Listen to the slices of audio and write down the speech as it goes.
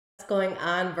Going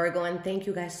on, Virgo, and thank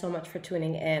you guys so much for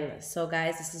tuning in. So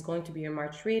guys, this is going to be your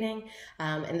March reading,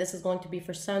 and this is going to be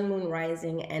for Sun, Moon,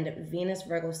 Rising, and Venus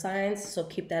Virgo signs, so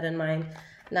keep that in mind.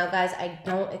 Now guys, I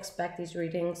don't expect these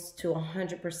readings to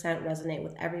 100% resonate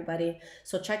with everybody,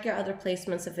 so check your other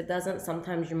placements. If it doesn't,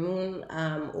 sometimes your moon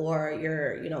or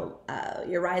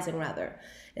your rising rather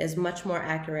is much more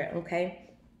accurate,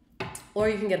 okay? Or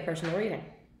you can get a personal reading.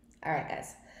 All right,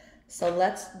 guys. So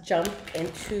let's jump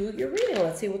into your reading.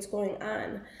 Let's see what's going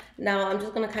on. Now, I'm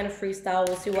just going to kind of freestyle.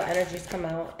 We'll see what energies come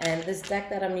out. And this deck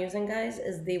that I'm using, guys,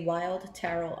 is the Wild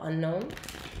Tarot Unknown.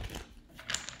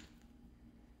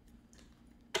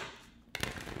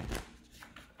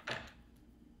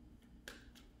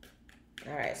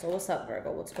 All right, so what's up,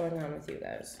 Virgo? What's going on with you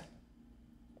guys?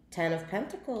 10 of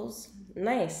Pentacles.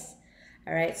 Nice.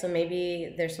 All right, so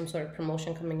maybe there's some sort of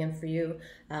promotion coming in for you,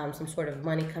 some sort of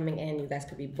money coming in. You guys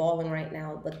could be balling right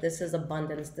now, but this is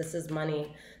abundance. This is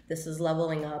money. This is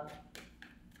leveling up.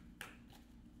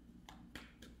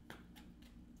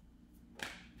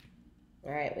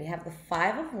 All right, we have the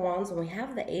Five of Wands and we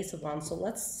have the Ace of Wands. So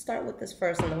let's start with this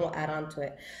first and then we'll add on to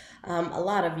it. A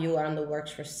lot of you are in the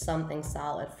works for something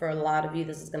solid. For a lot of you,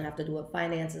 this is going to have to do with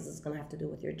finances. It's going to have to do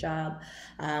with your job.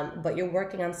 But you're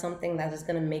working on something that is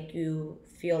going to make you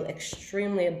feel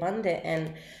extremely abundant.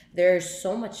 And there's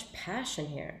so much passion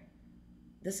here.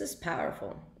 This is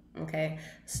powerful. Okay,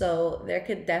 so there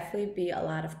could definitely be a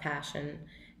lot of passion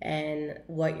and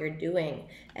what you're doing.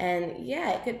 And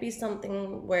yeah, it could be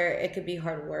something where it could be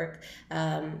hard work.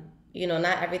 You know,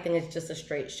 not everything is just a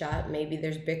straight shot. Maybe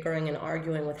there's bickering and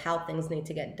arguing with how things need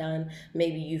to get done.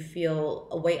 Maybe you feel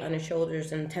a weight on your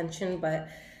shoulders and tension, but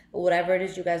whatever it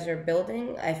is you guys are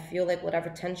building, I feel like whatever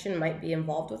tension might be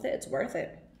involved with it, it's worth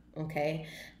it. Okay,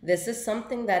 this is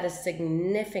something that is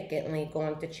significantly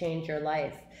going to change your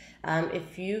life.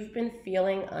 If you've been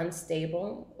feeling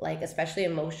unstable, like especially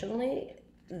emotionally,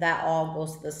 that all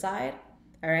goes to the side.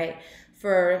 All right,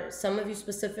 for some of you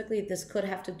specifically, this could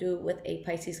have to do with a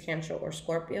Pisces, Cancer, or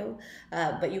Scorpio,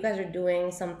 but you guys are doing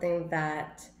something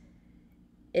that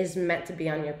is meant to be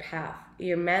on your path.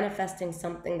 You're manifesting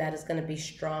something that is going to be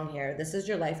strong here. This is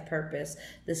your life purpose.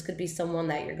 This could be someone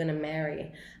that you're going to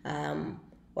marry,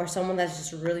 or someone that's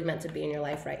just really meant to be in your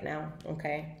life right now.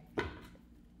 Okay,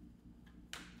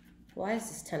 why is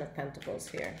this 10 of Pentacles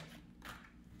here?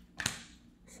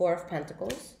 4 of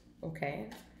Pentacles. Okay.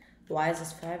 Why is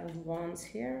this 5 of Wands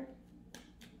here?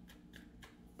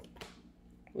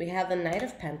 We have the Knight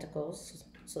of Pentacles.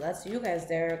 So that's you guys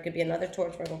there. It could be another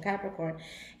Taurus, Virgo, Capricorn.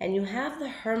 And you have the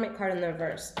Hermit card in the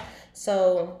reverse.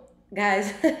 So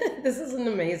guys, this is an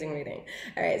amazing reading.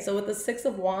 All right, so with the 6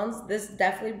 of Wands, this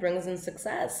definitely brings in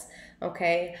success.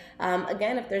 Okay,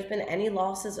 again, if there's been any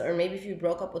losses, or maybe if you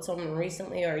broke up with someone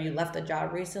recently or you left a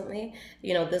job recently,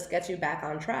 you know, this gets you back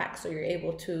on track. So you're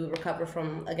able to recover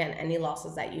from, again, any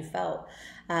losses that you felt.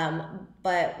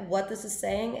 But what this is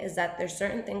saying is that there's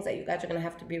certain things that you guys are going to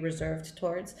have to be reserved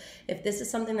towards. If this is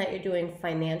something that you're doing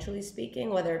financially speaking,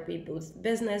 whether it be with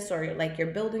business or like you're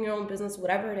building your own business,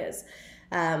 whatever it is,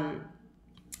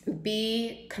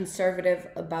 be conservative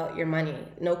about your money.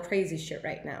 No crazy shit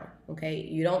right now. Okay,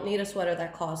 you don't need a sweater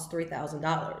that costs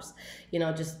 $3,000. You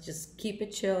know, just keep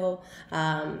it chill.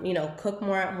 You know, cook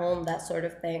more at home, that sort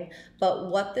of thing.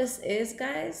 But what this is,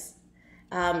 guys,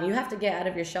 you have to get out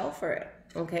of your shell for it.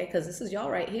 Okay, because this is y'all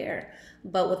right here.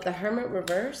 But with the Hermit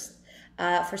reversed,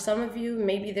 for some of you,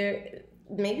 maybe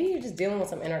you're just dealing with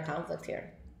some inner conflict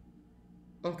here.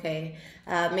 Okay,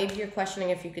 maybe you're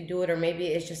questioning if you could do it, or maybe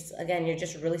it's just, again, you're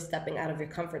just really stepping out of your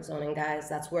comfort zone. And guys,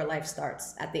 that's where life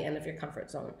starts, at the end of your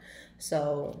comfort zone.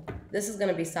 So this is going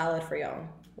to be solid for y'all.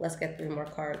 Let's get 3 more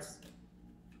cards.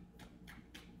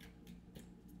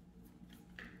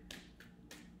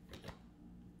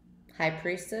 High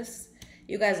Priestess.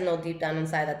 You guys know deep down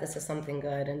inside that this is something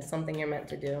good and something you're meant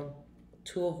to do.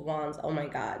 2 of Wands. Oh my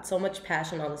God, so much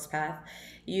passion on this path.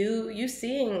 You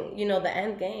seeing, you know, the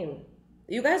end game.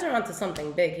 You guys are onto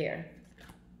something big here.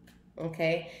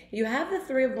 Okay, you have the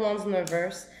 3 of Wands in the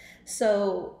reverse.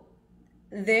 So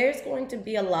there's going to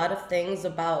be a lot of things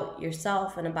about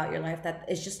yourself and about your life that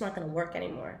is just not going to work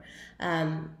anymore.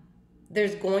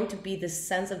 There's going to be this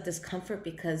sense of discomfort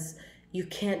because you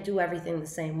can't do everything the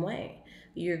same way.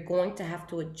 You're going to have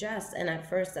to adjust, and at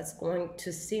first that's going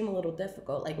to seem a little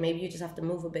difficult. Like maybe you just have to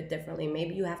move a bit differently.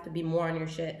 Maybe you have to be more on your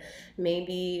shit.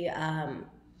 Maybe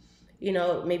you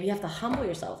know, maybe you have to humble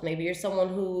yourself. Maybe you're someone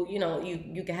who, you know,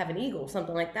 you can have an ego,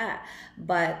 something like that.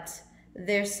 But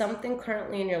there's something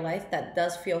currently in your life that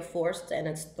does feel forced and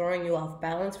it's throwing you off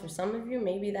balance. For some of you,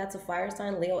 maybe that's a fire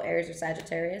sign, Leo, Aries, or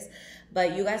Sagittarius.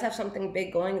 But you guys have something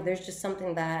big going. There's just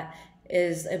something that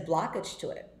is a blockage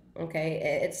to it.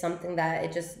 Okay, it's something that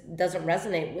it just doesn't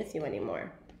resonate with you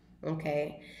anymore.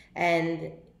 Okay,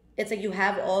 and it's like you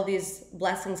have all these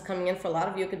blessings coming in. For a lot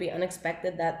of you, it could be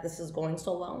unexpected that this is going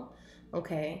so well.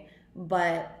 Okay,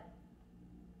 but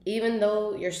even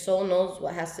though your soul knows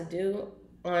what has to do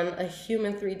on a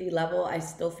human 3D level, I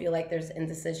still feel like there's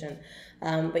indecision.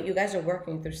 But you guys are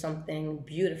working through something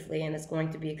beautifully, and it's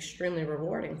going to be extremely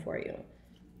rewarding for you.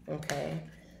 Okay,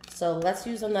 so let's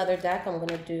use another deck. I'm going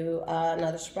to do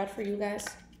another spread for you guys.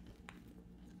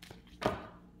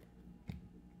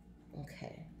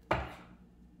 Okay,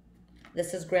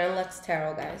 this is Grand Lux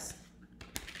Tarot, guys.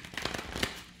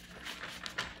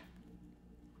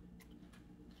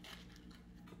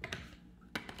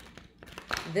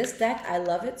 This deck, I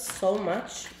love it so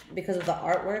much because of the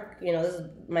artwork. You know, this is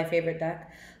my favorite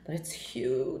deck, but it's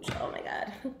huge. Oh my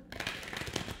God.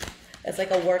 It's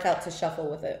like a workout to shuffle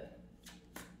with it.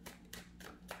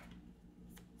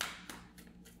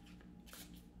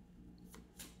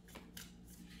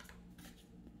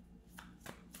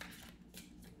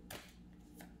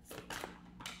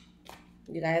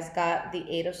 You guys got the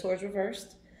Eight of Swords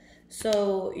reversed.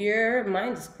 So your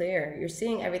mind is clear. You're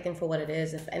seeing everything for what it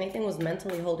is. If anything was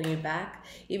mentally holding you back,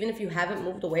 even if you haven't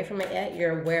moved away from it yet,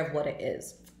 you're aware of what it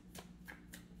is.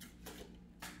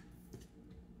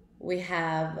 We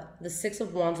have the Six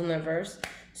of Wands in the reverse.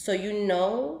 So you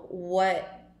know what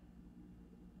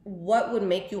would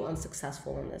make you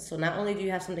unsuccessful in this. So not only do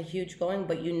you have something huge going,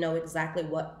 but you know exactly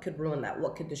what could ruin that,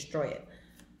 what could destroy it.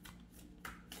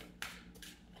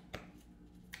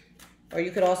 Or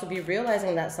you could also be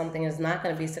realizing that something is not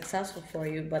going to be successful for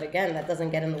you. But again, that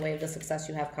doesn't get in the way of the success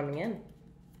you have coming in.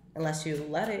 Unless you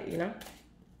let it, you know.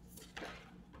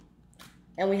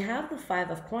 And we have the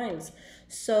Five of Coins.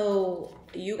 So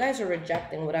you guys are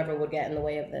rejecting whatever would get in the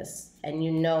way of this. And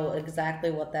you know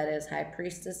exactly what that is. High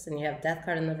Priestess, and you have Death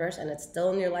card in the verse. And it's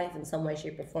still in your life in some way,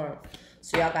 shape, or form.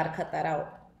 So y'all got to cut that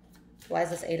out. Why is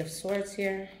this Eight of Swords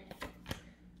here?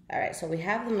 All right, so we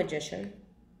have the Magician.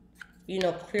 You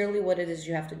know clearly what it is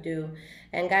you have to do.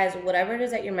 And guys, whatever it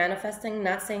is that you're manifesting,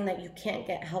 not saying that you can't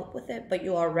get help with it, but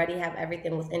you already have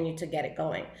everything within you to get it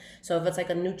going. So if it's like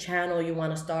a new channel you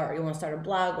want to start, or you want to start a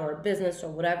blog or a business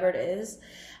or whatever it is,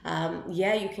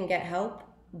 yeah, you can get help,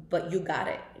 but you got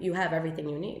it. You have everything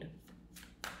you need.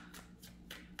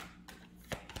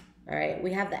 All right,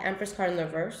 we have the Empress card in the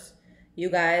reverse. You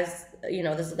guys, you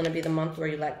know, this is going to be the month where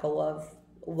you let go of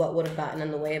what would have gotten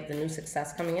in the way of the new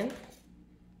success coming in.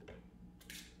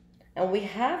 And we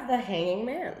have the Hanging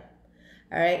Man.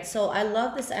 All right, so I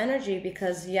love this energy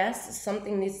because yes,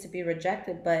 something needs to be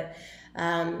rejected, but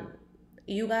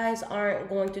you guys aren't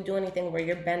going to do anything where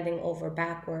you're bending over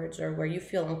backwards or where you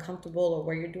feel uncomfortable or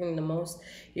where you're doing the most.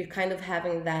 You're kind of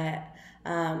having that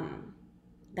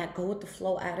that go with the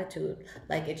flow attitude.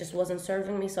 Like, it just wasn't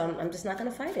serving me, so I'm just not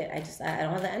gonna fight it. I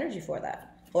don't have the energy for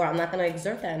that, or I'm not gonna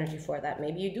exert the energy for that.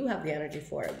 Maybe you do have the energy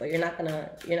for it, but you're not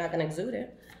gonna exude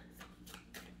it.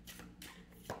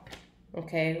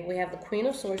 Okay, we have the Queen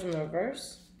of Swords in the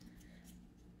reverse.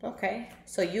 Okay,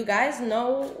 so you guys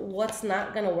know what's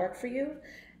not gonna work for you.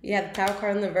 You have the Tower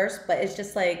card in the reverse, but it's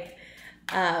just like,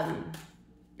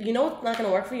 you know what's not gonna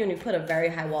work for you, and you put a very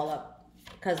high wall up.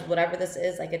 Because whatever this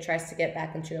is, like, it tries to get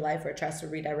back into your life, or it tries to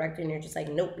redirect you, and you're just like,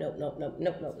 nope, nope, nope, nope,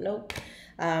 nope, nope,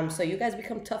 nope. So you guys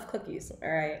become tough cookies, all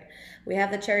right? We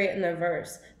have the Chariot in the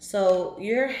reverse. So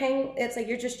it's like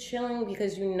you're just chilling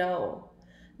because you know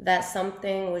that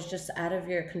something was just out of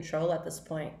your control at this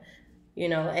point, you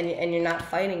know, and you're not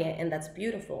fighting it, and that's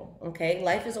beautiful, okay?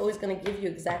 Life is always going to give you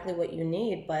exactly what you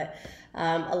need, but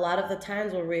a lot of the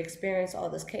times where we experience all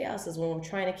this chaos is when we're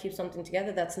trying to keep something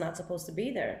together that's not supposed to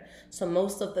be there. So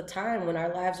most of the time when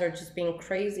our lives are just being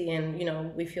crazy and, you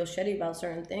know, we feel shitty about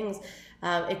certain things,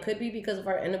 it could be because of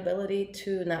our inability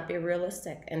to not be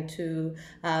realistic and to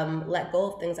let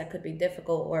go of things that could be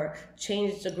difficult, or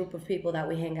change the group of people that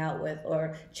we hang out with,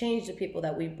 or change the people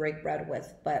that we break bread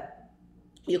with. But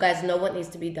you guys know what needs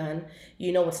to be done.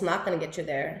 You know what's not going to get you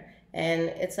there. And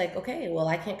it's like, okay, well,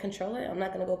 I can't control it. I'm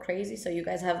not going to go crazy. So you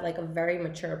guys have like a very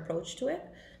mature approach to it.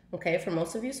 Okay, for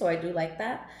most of you, so I do like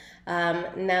that.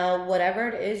 Now, whatever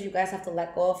it is, you guys have to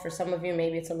let go of. For some of you,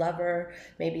 maybe it's a lover,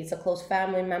 maybe it's a close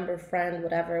family member, friend,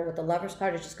 whatever. With the Lover's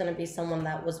card, it's just going to be someone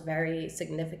that was very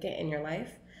significant in your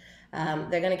life.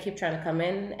 They're going to keep trying to come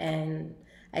in, and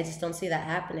I just don't see that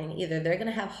happening. Either they're going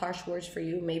to have harsh words for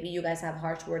you, maybe you guys have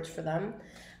harsh words for them,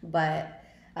 but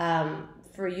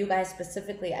for you guys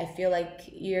specifically, I feel like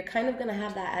you're kind of going to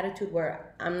have that attitude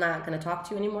where I'm not going to talk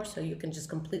to you anymore, so you can just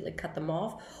completely cut them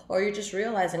off. Or you're just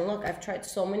realizing, look, I've tried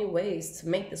so many ways to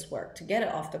make this work, to get it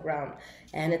off the ground,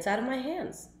 and it's out of my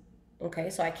hands. Okay,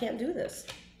 so I can't do this.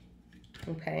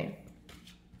 Okay.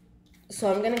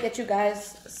 So I'm going to get you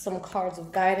guys some cards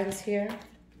of guidance here.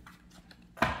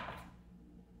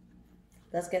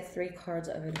 Let's get 3 cards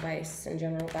of advice and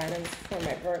general guidance for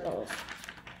my Virgos.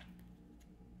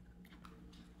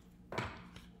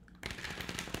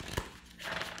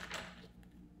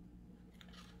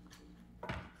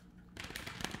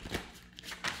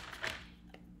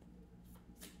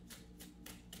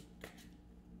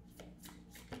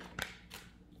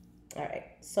 All right,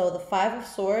 so the 5 of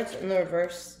Swords in the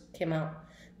reverse came out.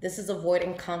 This is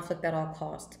avoiding conflict at all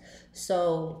costs.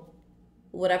 So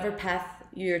whatever path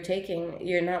you're taking,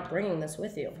 you're not bringing this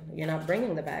with you. You're not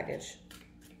bringing the baggage.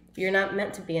 You're not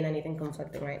meant to be in anything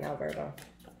conflicting right now, Virgo.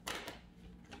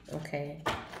 Okay,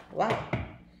 wow.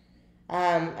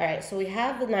 All right, so we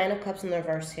have the 9 of Cups in the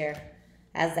reverse here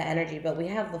as the energy, but we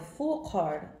have the Fool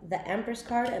card, the Empress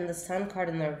card, and the Sun card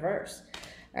in the reverse.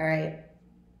 All right.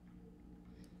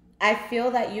 I feel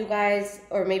that you guys,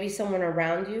 or maybe someone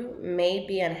around you, may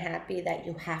be unhappy that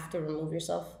you have to remove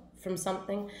yourself from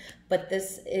something, but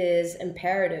this is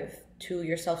imperative to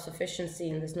your self-sufficiency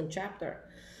in this new chapter.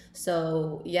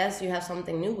 So yes, you have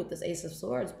something new with this Ace of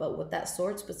Swords, but with that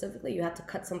sword specifically, you have to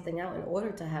cut something out in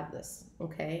order to have this,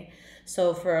 okay?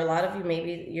 So for a lot of you,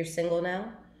 maybe you're single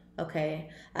now, okay?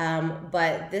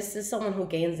 But this is someone who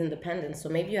gains independence. So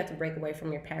maybe you have to break away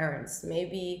from your parents.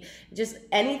 Maybe just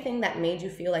anything that made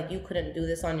you feel like you couldn't do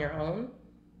this on your own,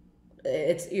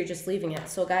 you're just leaving it.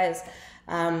 So guys,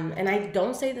 and I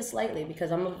don't say this lightly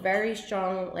because I'm a very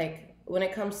strong, like, when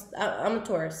it comes, I'm a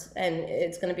Taurus, and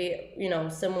it's going to be, you know,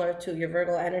 similar to your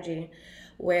Virgo energy,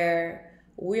 where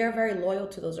we are very loyal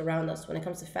to those around us when it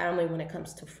comes to family, when it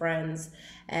comes to friends.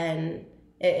 And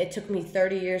it took me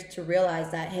 30 years to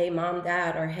realize that, hey, mom,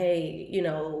 dad, or hey, you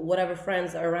know, whatever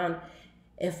friends are around,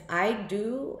 if I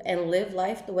do and live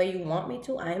life the way you want me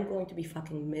to, I am going to be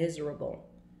fucking miserable.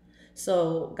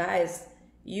 So guys,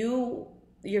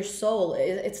 your soul,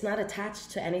 it's not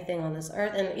attached to anything on this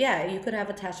earth. And yeah, you could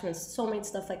have attachments, soulmates,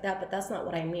 stuff like that, but that's not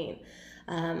what I mean.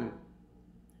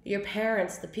 Your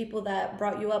parents, the people that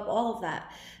brought you up, all of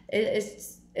that,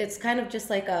 it's kind of just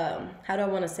like how do I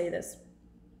want to say this?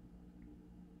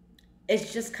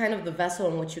 It's just kind of the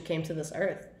vessel in which you came to this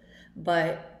earth,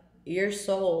 but your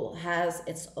soul has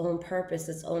its own purpose,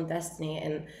 its own destiny.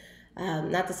 And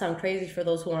not to sound crazy for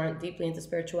those who aren't deeply into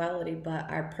spirituality, but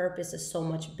our purpose is so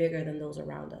much bigger than those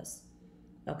around us,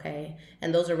 okay?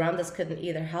 And those around us can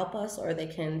either help us or they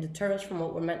can deter us from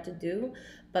what we're meant to do.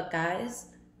 But guys,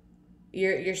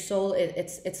 your soul,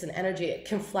 it's an energy. It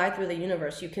can fly through the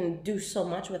universe. You can do so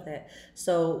much with it.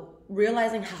 So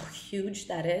realizing how huge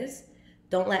that is,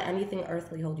 don't let anything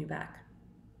earthly hold you back.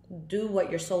 Do what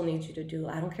your soul needs you to do.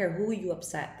 I don't care who you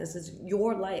upset. This is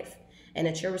your life. And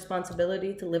it's your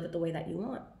responsibility to live it the way that you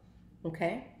want.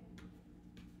 Okay?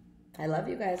 I love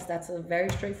you guys. That's a very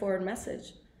straightforward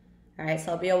message. All right,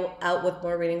 so I'll be out with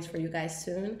more readings for you guys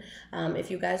soon.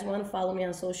 If you guys want to follow me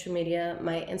on social media,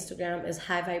 my Instagram is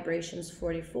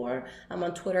highvibrations44. I'm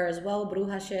on Twitter as well,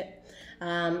 Bruja Shit.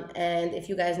 And if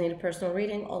you guys need a personal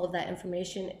reading, all of that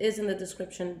information is in the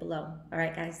description below. All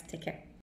right, guys, take care.